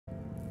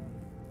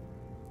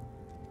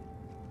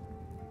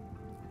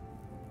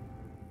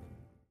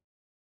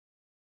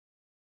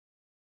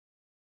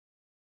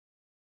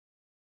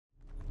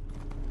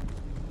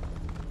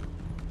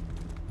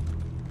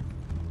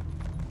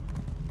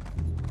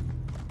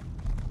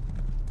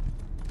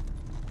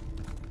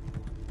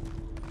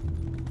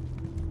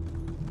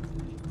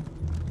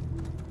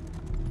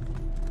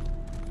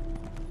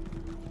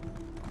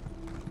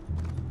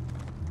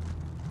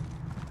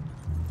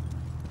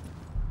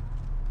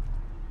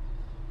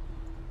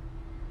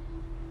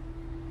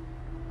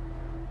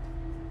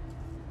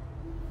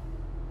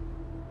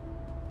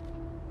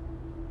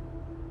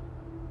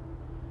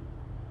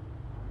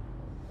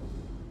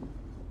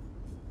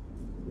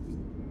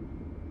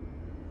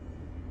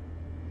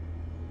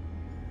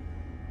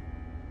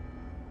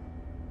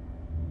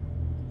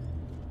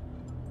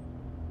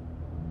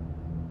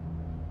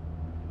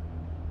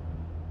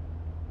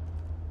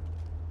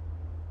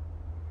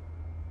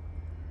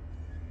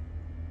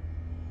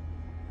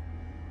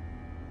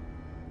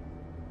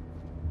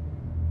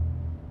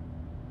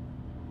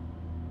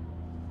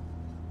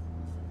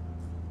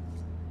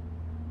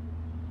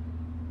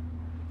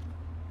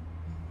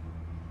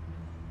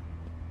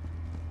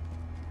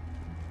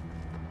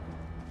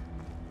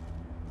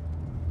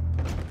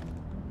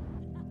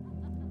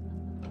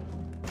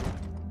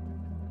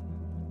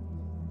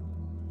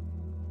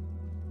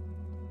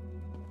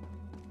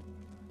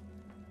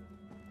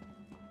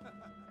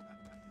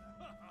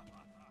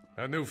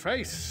A new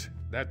face.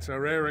 That's a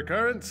rare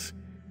occurrence.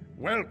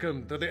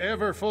 Welcome to the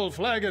Everfull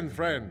Flagon,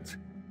 friend.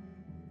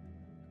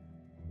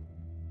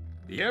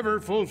 The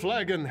Everfull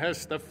Flagon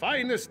has the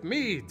finest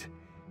mead.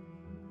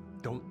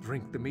 Don't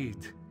drink the mead.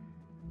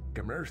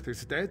 Gemerth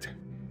is dead.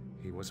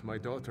 He was my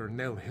daughter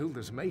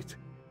Nelhilda's mate,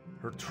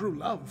 her true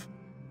love.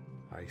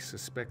 I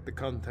suspect the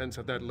contents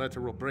of that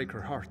letter will break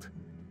her heart,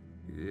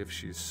 if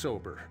she's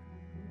sober.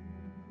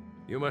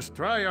 You must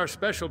try our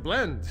special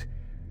blend.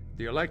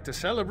 Do you like to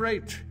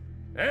celebrate?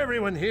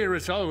 Everyone here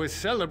is always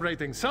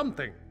celebrating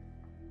something.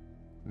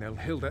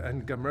 Nelhilda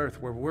and Gemerth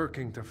were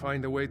working to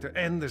find a way to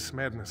end this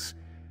madness.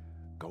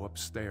 Go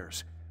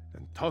upstairs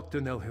and talk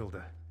to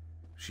Nelhilda.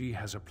 She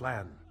has a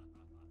plan.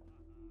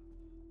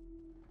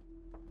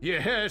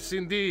 Yes,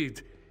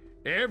 indeed.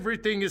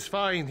 Everything is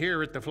fine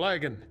here at the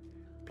Flagon.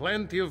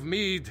 Plenty of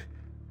mead,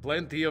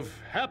 plenty of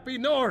happy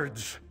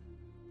Nords.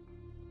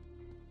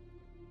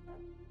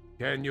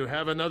 Can you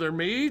have another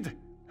mead?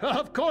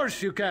 Of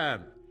course you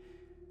can.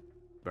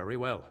 Very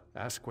well,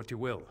 ask what you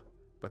will,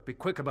 but be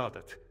quick about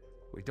it.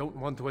 We don't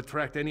want to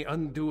attract any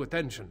undue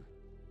attention.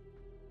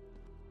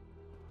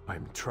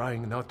 I'm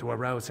trying not to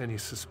arouse any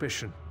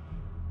suspicion.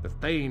 The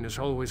Thane is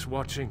always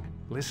watching,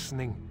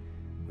 listening.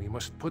 We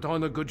must put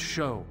on a good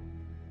show.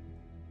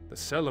 The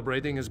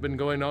celebrating has been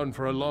going on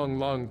for a long,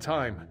 long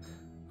time.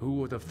 Who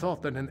would have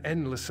thought that an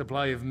endless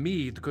supply of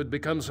mead could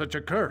become such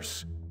a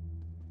curse?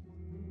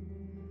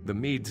 The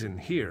mead's in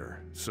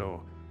here,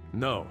 so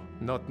no,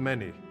 not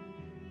many.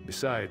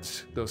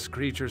 Besides, those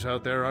creatures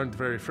out there aren't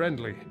very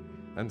friendly,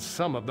 and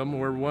some of them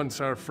were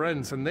once our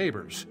friends and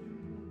neighbors.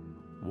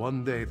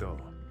 One day, though,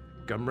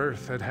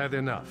 Gemerth had had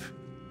enough.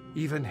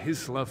 Even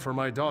his love for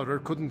my daughter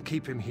couldn't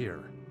keep him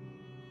here.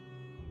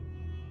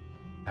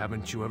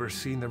 Haven't you ever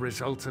seen the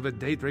results of a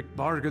Daedric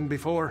bargain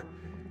before?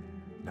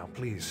 Now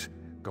please,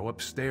 go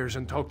upstairs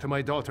and talk to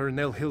my daughter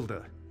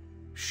Nelhilda.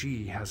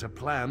 She has a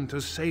plan to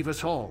save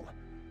us all.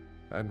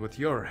 And with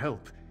your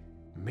help,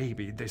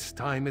 maybe this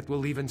time it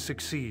will even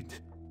succeed.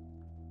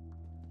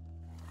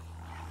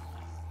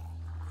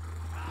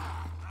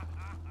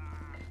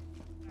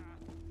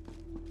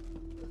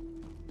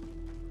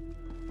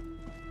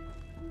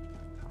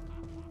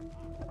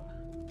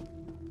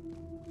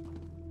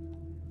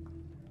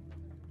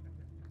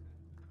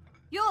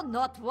 You're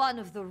not one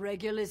of the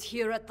regulars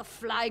here at the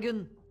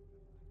Flagon.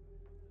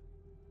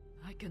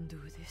 I can do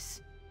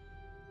this.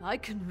 I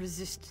can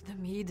resist the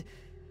mead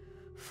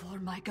for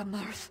my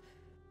Gemerth.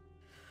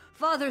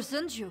 Father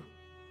sent you.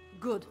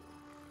 Good.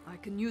 I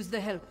can use the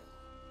help.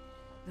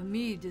 The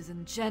mead is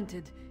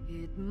enchanted.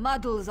 It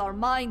muddles our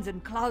minds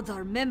and clouds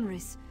our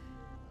memories.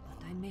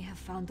 But I may have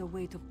found a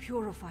way to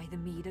purify the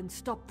mead and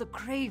stop the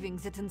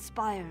cravings it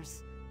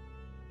inspires.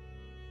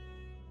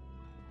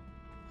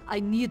 I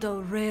need a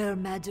rare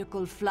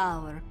magical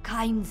flower,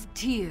 Kind's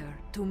Tear,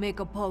 to make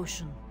a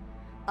potion.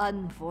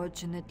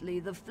 Unfortunately,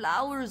 the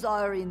flowers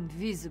are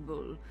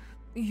invisible.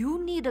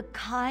 You need a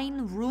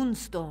Kind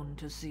runestone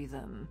to see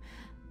them.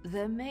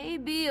 There may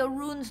be a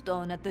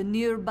runestone at the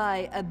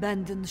nearby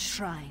abandoned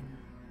shrine.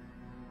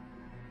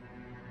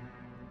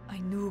 I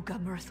knew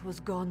Gemerth was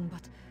gone,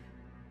 but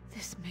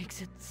this makes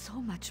it so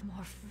much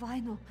more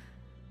final.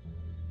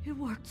 You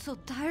worked so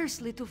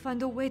tirelessly to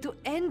find a way to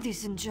end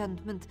this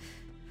enchantment.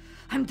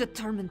 I'm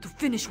determined to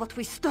finish what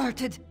we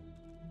started.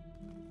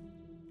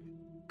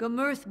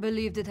 Gemerth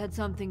believed it had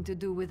something to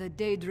do with a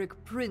Daedric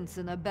prince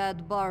and a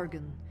bad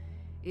bargain.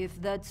 If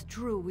that's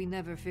true, we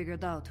never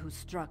figured out who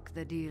struck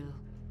the deal.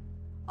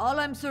 All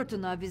I'm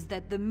certain of is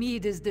that the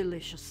mead is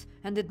delicious,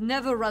 and it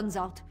never runs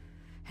out,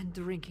 and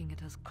drinking it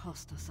has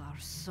cost us our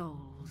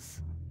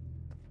souls.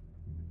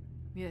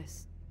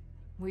 Yes,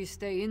 we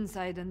stay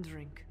inside and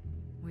drink.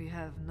 We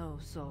have no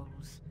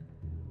souls.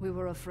 We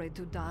were afraid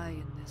to die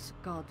in this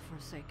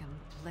god-forsaken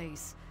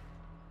place.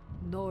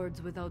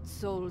 Nords without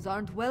souls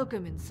aren't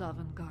welcome in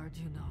Sovngarde,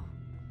 you know.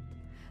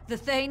 The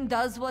Thane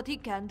does what he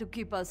can to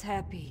keep us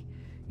happy,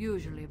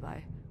 usually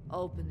by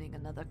opening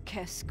another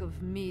cask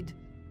of mead.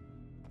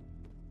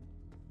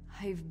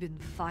 I've been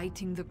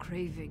fighting the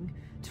craving,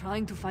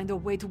 trying to find a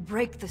way to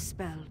break the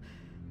spell.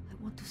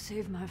 I want to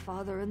save my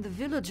father and the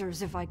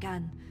villagers if I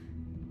can.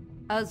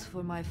 As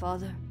for my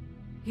father,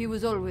 he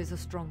was always a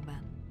strong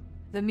man.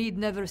 The mead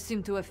never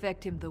seemed to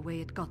affect him the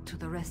way it got to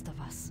the rest of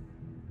us.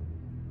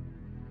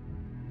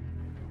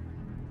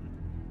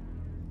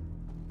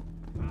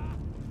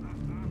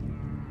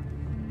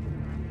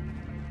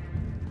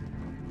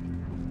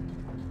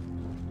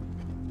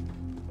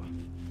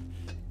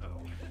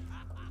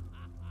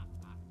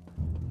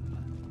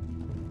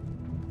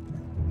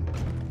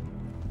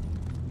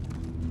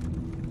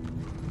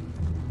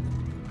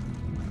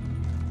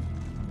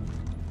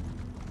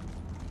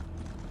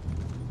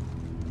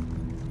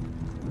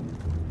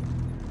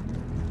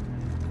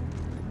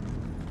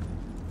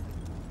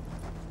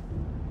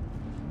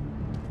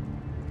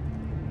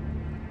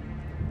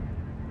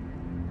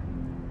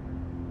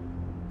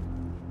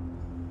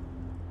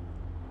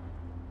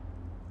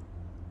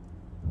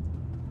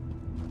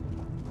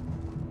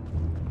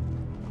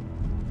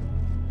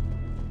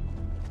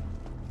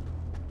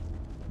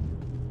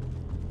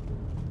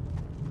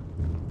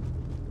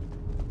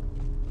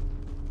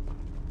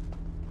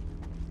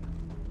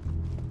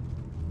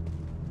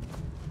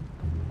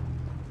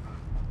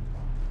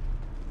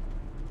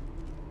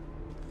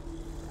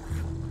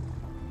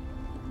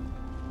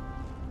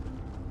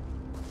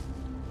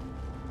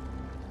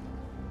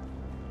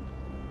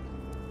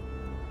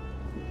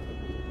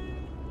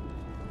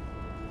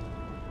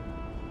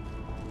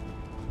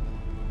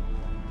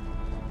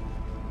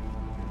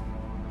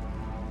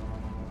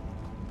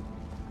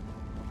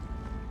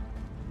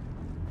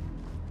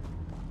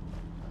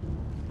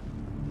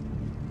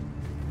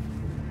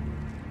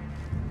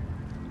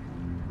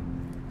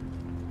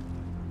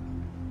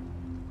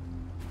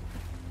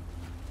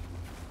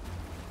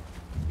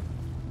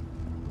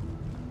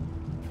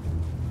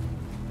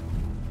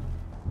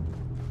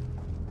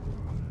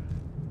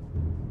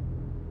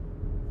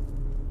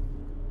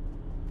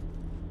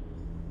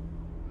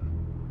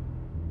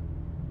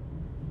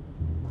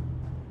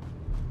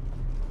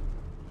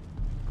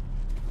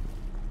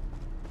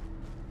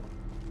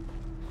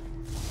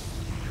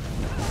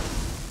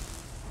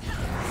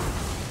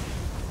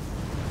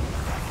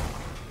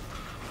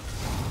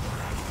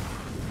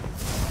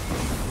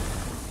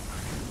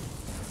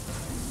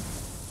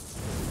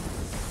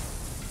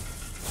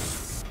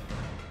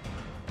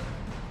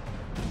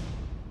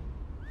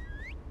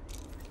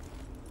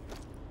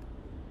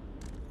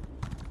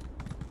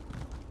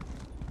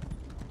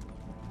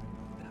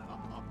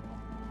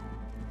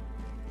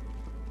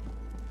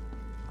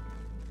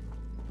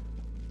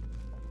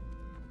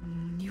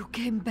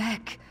 came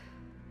back.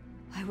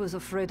 I was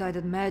afraid I'd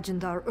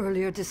imagined our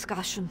earlier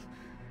discussion.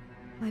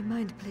 My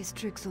mind plays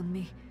tricks on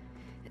me,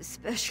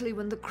 especially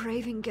when the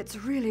craving gets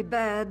really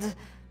bad.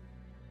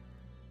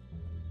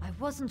 I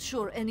wasn't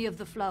sure any of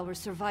the flowers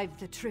survived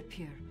the trip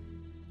here.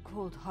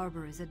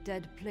 Coldharbour is a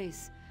dead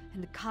place,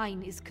 and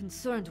Kyne is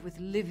concerned with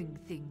living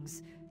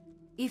things.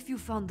 If you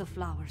found the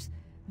flowers,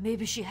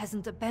 maybe she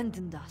hasn't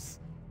abandoned us.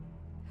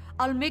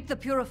 I'll make the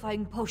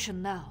purifying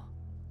potion now.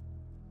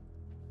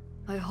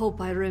 I hope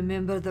I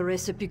remember the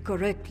recipe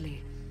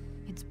correctly.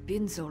 It's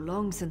been so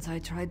long since I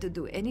tried to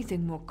do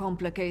anything more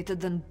complicated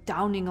than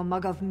downing a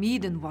mug of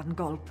mead in one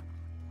gulp.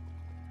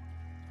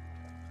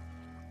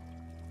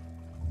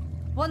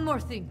 One more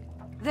thing.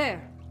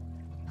 There.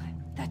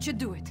 That should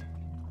do it.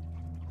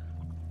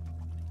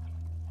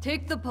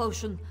 Take the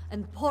potion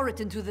and pour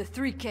it into the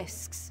 3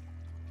 casks.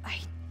 I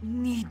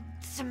need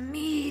some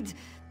mead.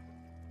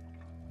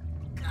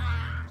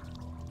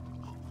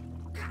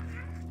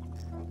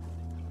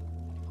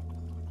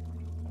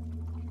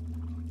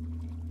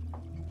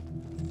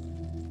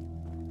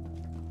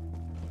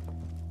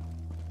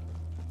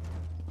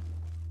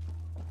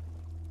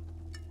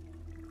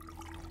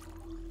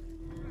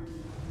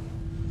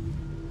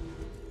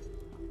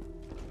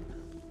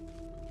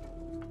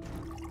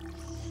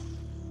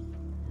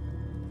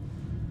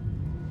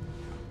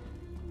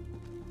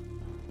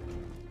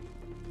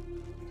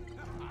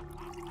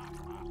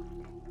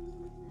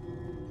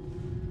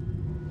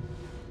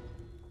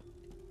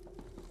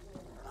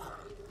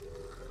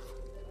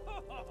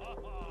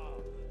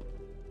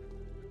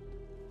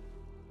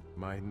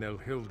 My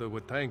Nelhilda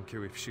would thank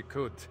you if she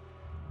could.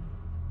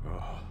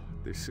 Oh,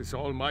 this is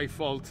all my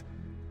fault.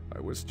 I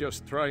was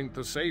just trying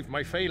to save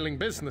my failing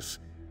business.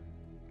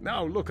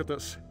 Now look at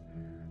us.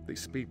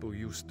 These people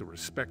used to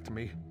respect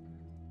me.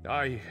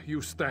 I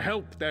used to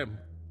help them.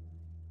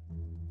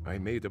 I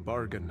made a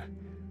bargain,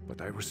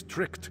 but I was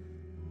tricked.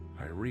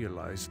 I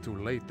realized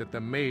too late that the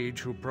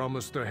mage who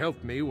promised to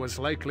help me was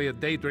likely a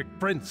Daedric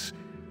prince.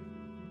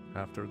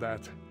 After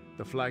that,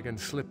 the flagon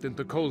slipped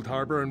into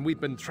Coldharbour and we've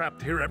been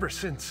trapped here ever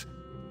since.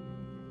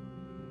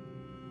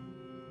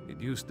 It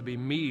used to be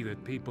me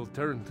that people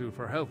turned to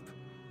for help.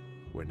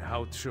 When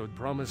Haut showed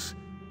promise,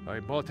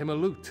 I bought him a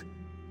lute.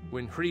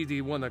 When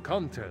Hridi won a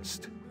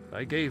contest,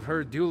 I gave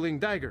her dueling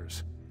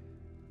daggers.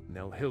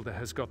 Nelhilda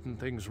has gotten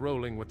things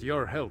rolling with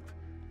your help.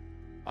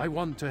 I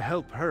want to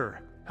help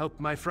her, help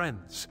my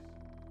friends.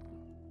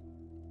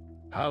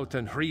 Haut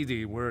and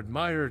Hridi were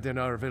admired in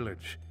our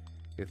village.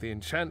 If the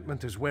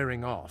enchantment is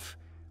wearing off,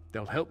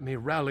 they'll help me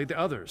rally the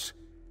others.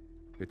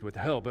 It would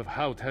help if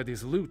Haut had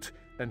his lute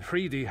and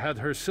Hridi had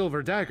her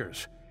silver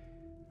daggers.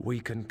 We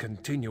can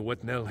continue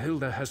what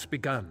Nelhilda has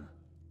begun.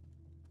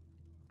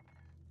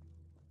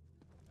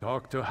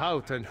 Talk to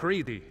Haut and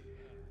Hridi.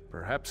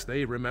 Perhaps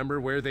they remember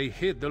where they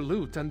hid the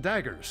lute and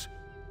daggers.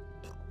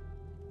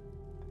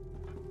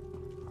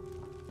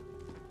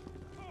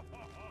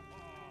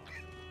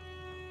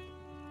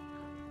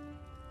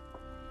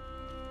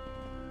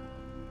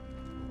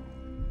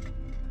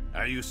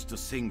 I used to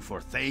sing for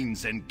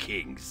thanes and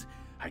kings.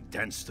 I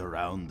danced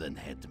around and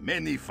had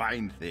many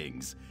fine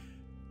things.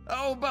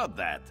 How about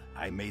that?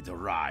 I made a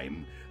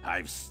rhyme.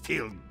 I've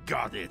still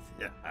got it.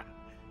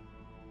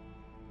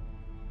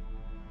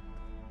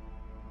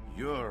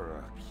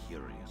 You're a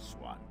curious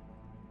one.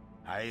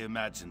 I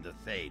imagine the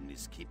Thane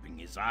is keeping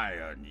his eye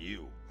on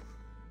you.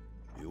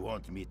 You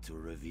want me to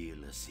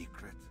reveal a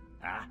secret,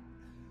 huh?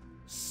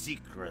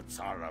 Secrets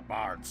are a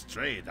bard's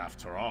trade,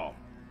 after all.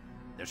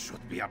 There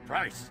should be a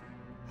price.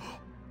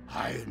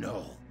 I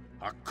know.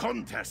 A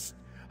contest.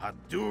 A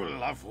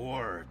duel of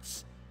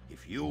words.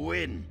 If you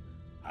win,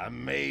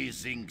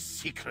 amazing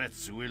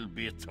secrets will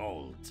be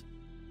told.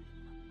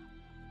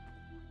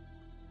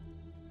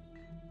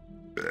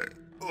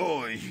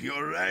 Oh,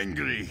 you're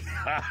angry.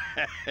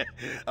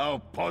 How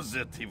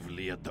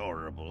positively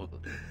adorable.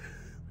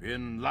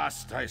 When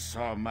last I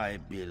saw my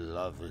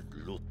beloved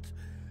lute,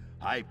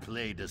 I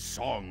played a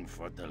song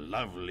for the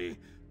lovely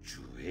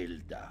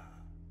Juhilda.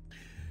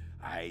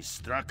 I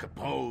struck a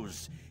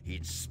pose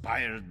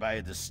inspired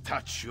by the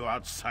statue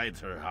outside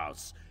her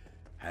house,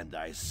 and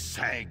I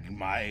sang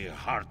my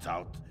heart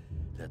out.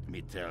 Let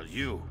me tell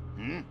you,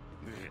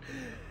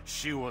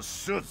 she was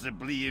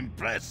suitably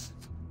impressed.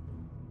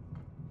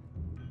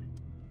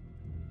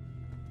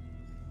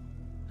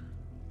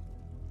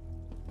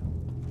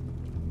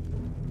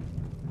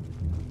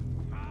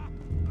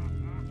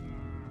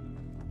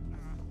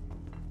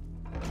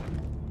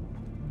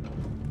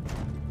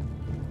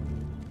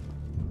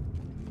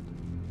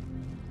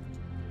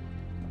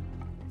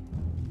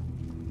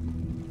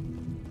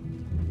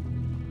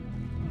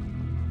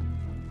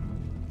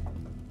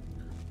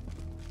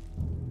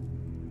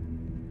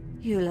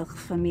 You look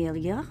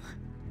familiar.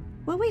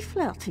 Were we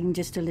flirting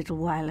just a little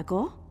while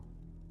ago?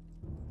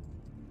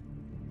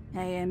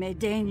 I am a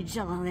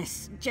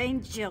dangerous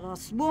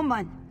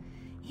woman.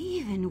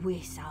 Even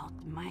without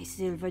my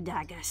silver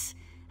daggers,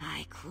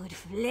 I could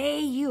flay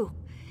you.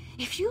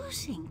 If you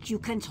think you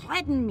can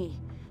threaten me,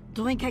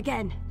 drink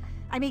again.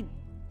 I mean,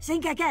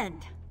 think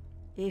again.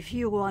 If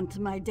you want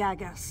my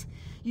daggers,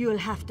 you'll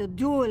have to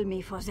duel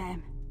me for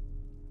them.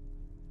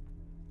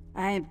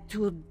 I'm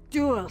too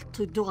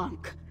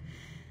drunk.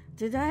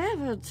 Did I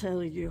ever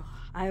tell you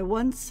I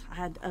once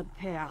had a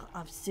pair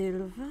of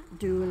silver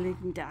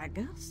dueling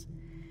daggers?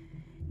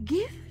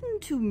 Given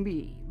to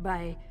me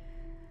by...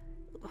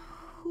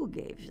 Who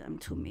gave them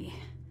to me?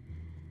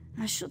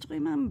 I should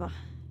remember.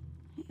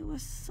 He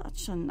was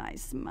such a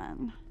nice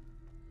man.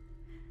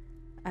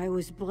 I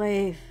was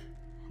brave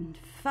and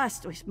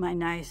fast with my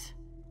knives.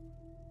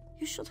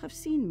 You should have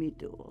seen me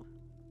duel.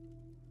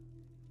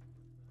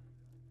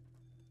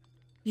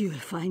 You'll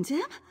find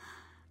them?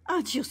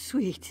 Aren't you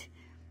sweet?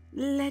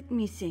 Let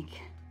me think.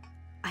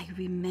 I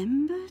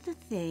remember the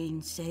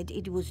Thane said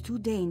it was too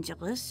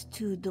dangerous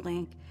to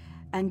drink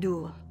and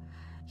duel.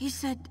 He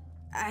said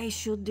I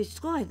should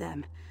destroy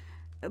them,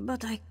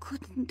 but I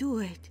couldn't do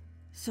it.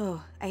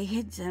 So I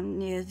hid them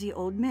near the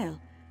old mill.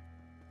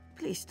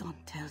 Please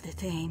don't tell the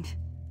Thane.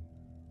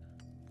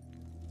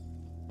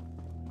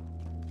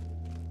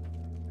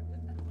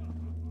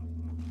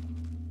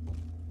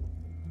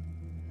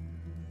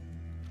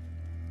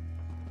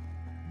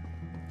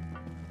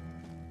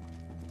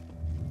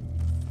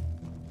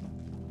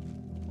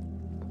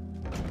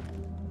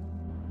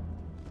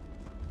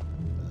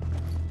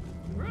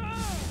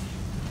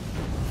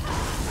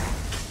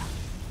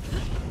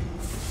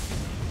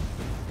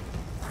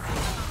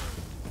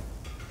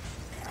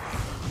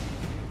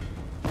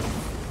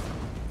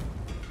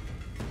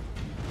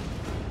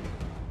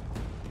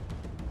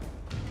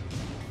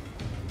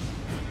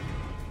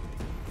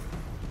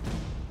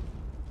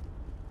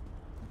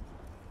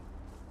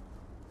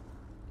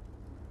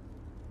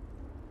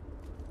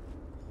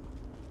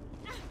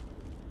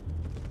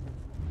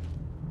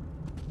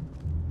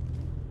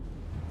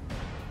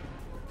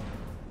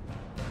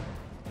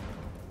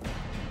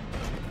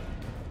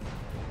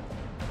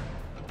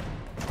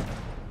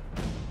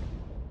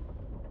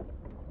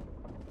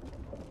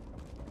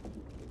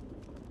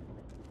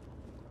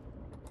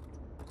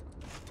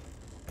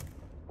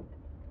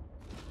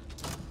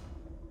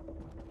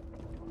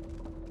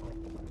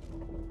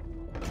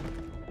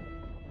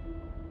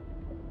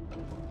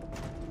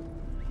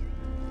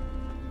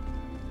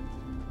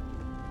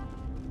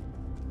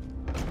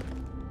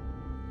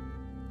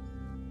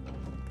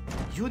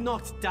 You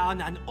knocked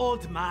down an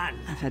old man.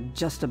 I've had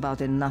just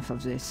about enough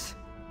of this.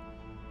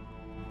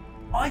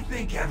 I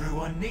think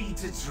everyone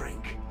needs a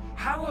drink.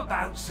 How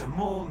about some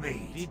more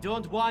mead? We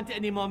don't want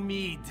any more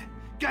mead.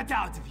 Get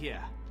out of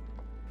here.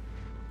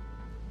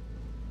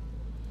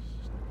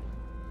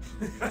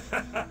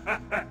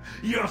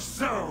 Your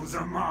souls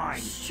are mine.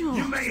 Sure,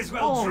 You may as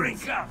well souls.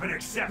 drink up and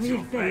accept your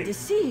We've been fate.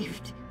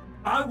 deceived.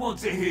 I want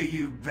to hear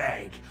you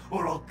beg,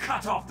 or I'll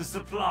cut off the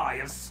supply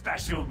of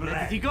special Where did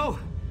blend. he go?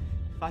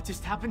 What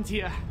just happened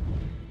here?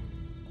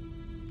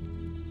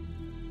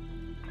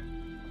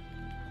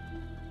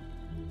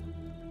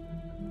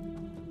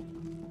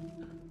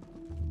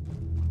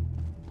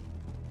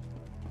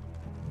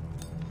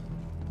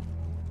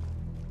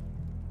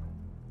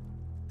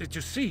 Did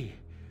you see?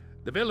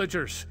 The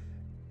villagers.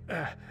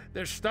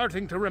 They're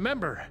starting to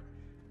remember.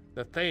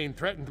 The Thane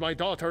threatened my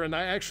daughter and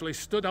I actually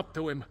stood up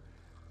to him.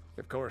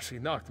 Of course, he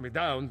knocked me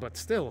down, but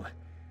still.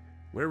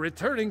 We're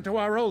returning to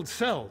our old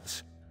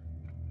selves.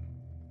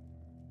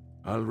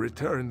 I'll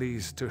return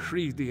these to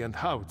Hridi and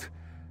Hout.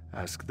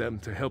 Ask them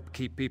to help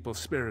keep people's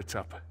spirits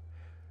up.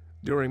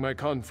 During my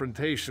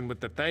confrontation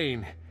with the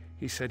Thane,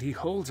 he said he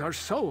holds our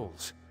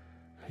souls.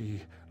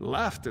 He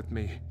laughed at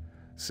me,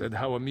 said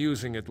how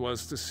amusing it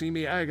was to see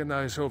me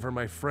agonize over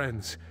my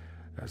friends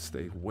as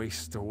they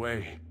waste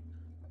away.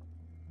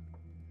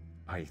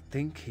 I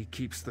think he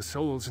keeps the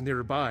souls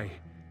nearby.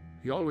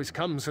 He always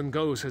comes and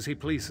goes as he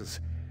pleases.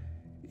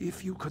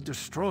 If you could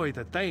destroy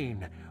the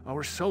Thane,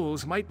 our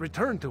souls might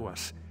return to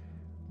us.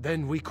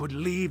 Then we could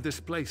leave this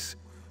place.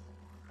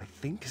 I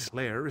think his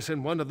lair is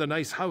in one of the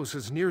nice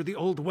houses near the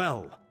old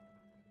well.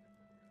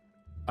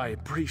 I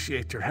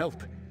appreciate your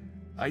help.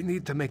 I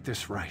need to make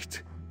this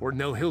right. For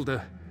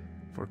Nilhilda,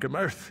 for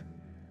Gemerth,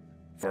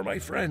 for my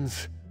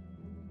friends.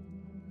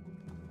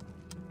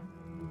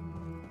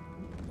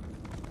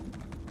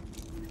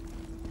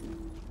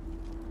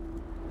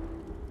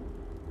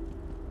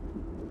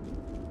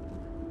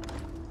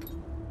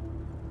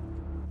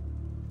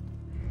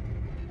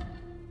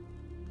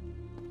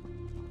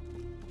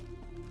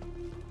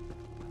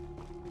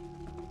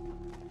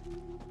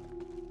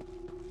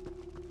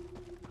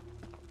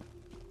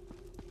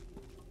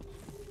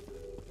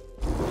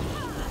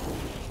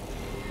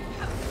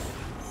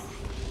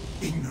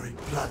 Ignorant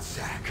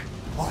bloodsack.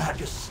 I'll have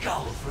your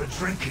skull for a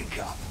drinking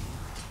cup.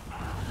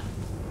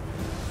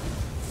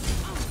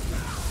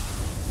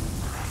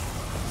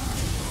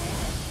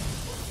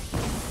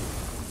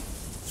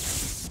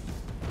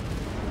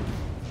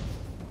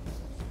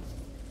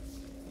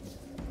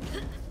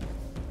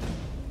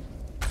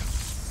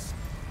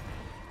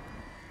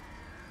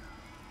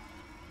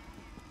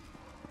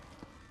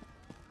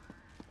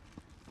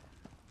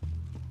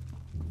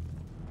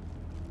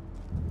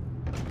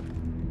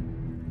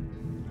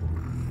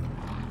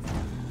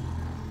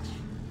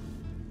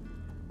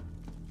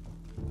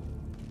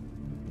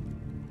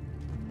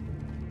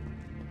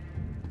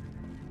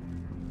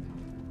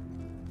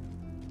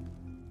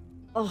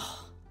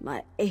 Oh,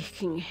 my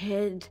aching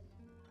head.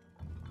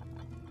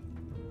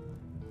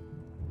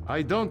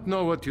 I don't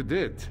know what you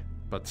did,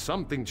 but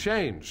something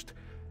changed.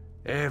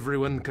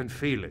 Everyone can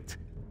feel it.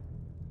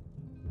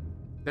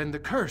 Then the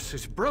curse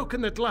is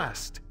broken at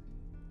last.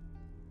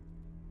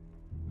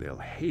 They'll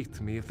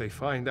hate me if they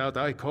find out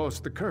I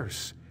caused the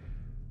curse.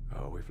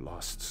 Oh, we've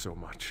lost so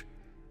much.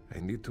 I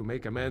need to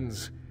make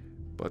amends,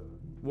 but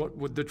what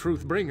would the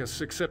truth bring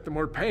us except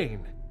more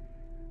pain?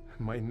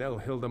 My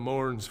Nelhilda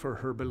mourns for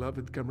her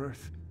beloved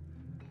Gamurth.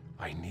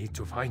 I need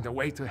to find a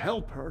way to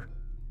help her.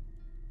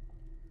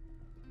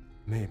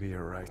 Maybe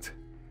you're right.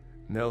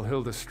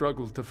 Nelhilda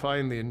struggled to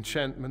find the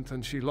enchantment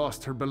and she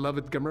lost her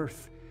beloved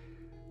Gamurth.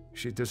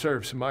 She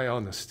deserves my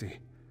honesty.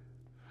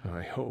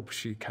 I hope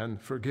she can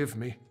forgive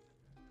me.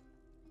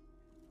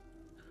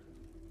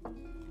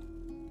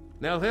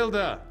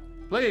 Nelhilda,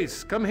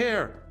 please, come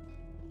here.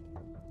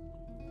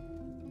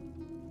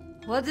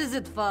 What is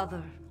it,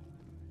 Father?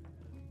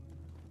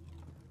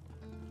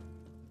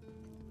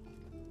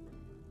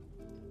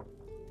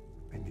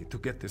 I need to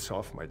get this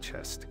off my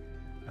chest.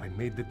 I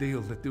made the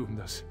deal that doomed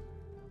us.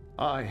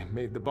 I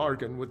made the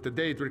bargain with the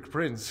Daedric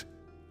Prince.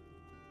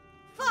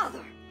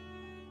 Father!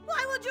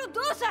 Why would you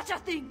do such a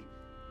thing?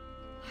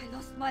 I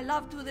lost my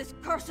love to this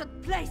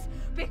cursed place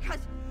because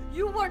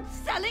you weren't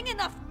selling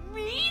enough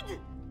mead?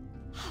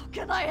 How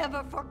can I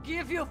ever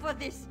forgive you for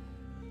this?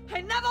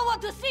 I never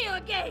want to see you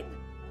again!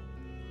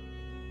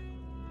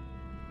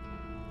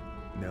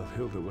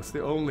 Nelhilda was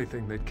the only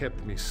thing that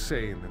kept me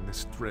sane in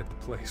this dread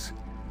place.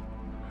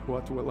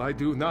 What will I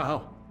do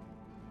now?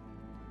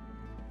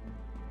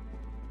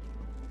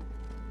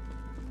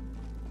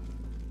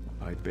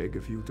 I beg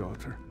of you,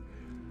 daughter,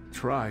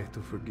 try to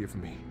forgive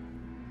me.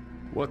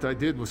 What I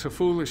did was a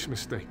foolish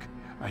mistake.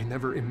 I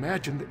never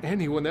imagined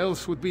anyone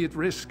else would be at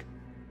risk.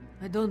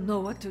 I don't know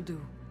what to do.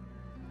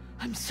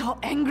 I'm so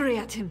angry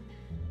at him.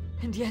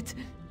 And yet,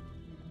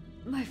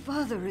 my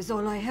father is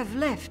all I have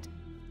left.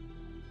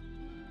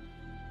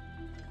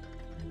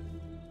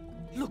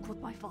 Look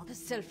what my father's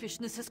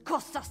selfishness has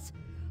cost us.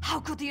 How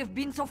could he have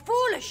been so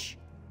foolish?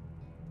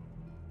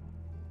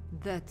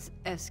 That's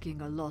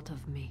asking a lot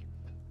of me.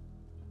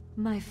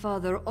 My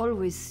father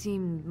always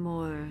seemed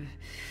more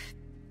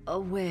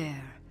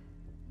aware.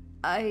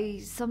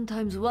 I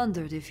sometimes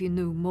wondered if he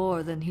knew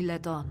more than he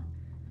let on.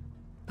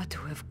 But to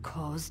have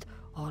caused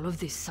all of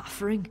this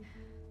suffering?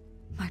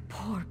 My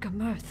poor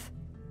Gamurth.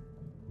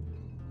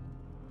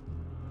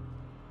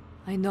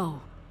 I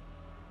know.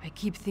 I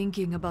keep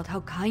thinking about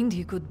how kind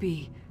he could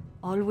be,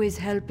 always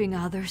helping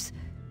others.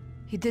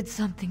 He did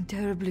something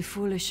terribly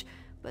foolish,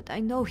 but I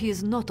know he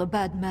is not a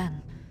bad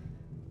man.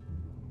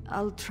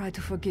 I'll try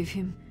to forgive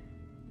him,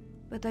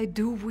 but I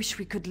do wish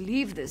we could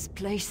leave this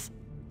place.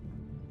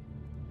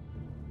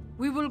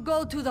 We will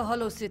go to the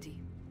Hollow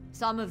City.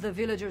 Some of the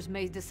villagers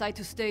may decide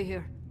to stay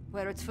here,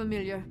 where it's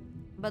familiar,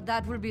 but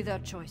that will be their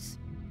choice.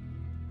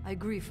 I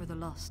grieve for the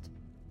lost,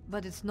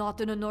 but it's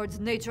not in a Nord's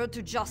nature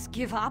to just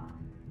give up.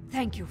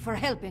 Thank you for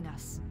helping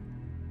us.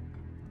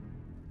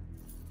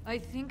 I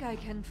think I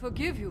can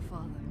forgive you,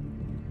 Father,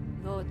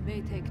 though it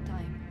may take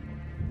time.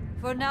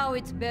 For now,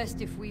 it's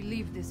best if we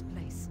leave this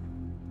place.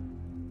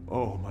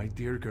 Oh, my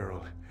dear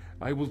girl.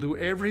 I will do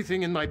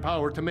everything in my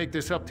power to make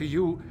this up to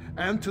you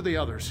and to the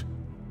others.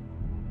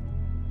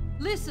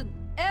 Listen,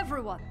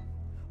 everyone.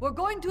 We're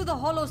going to the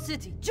Hollow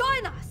City.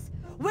 Join us!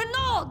 We're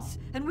Nords,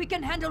 and we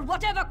can handle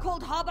whatever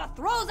Coldharbour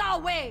throws our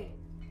way!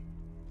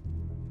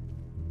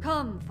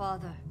 Come,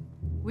 Father.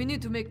 We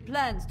need to make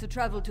plans to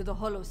travel to the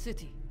Hollow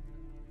City.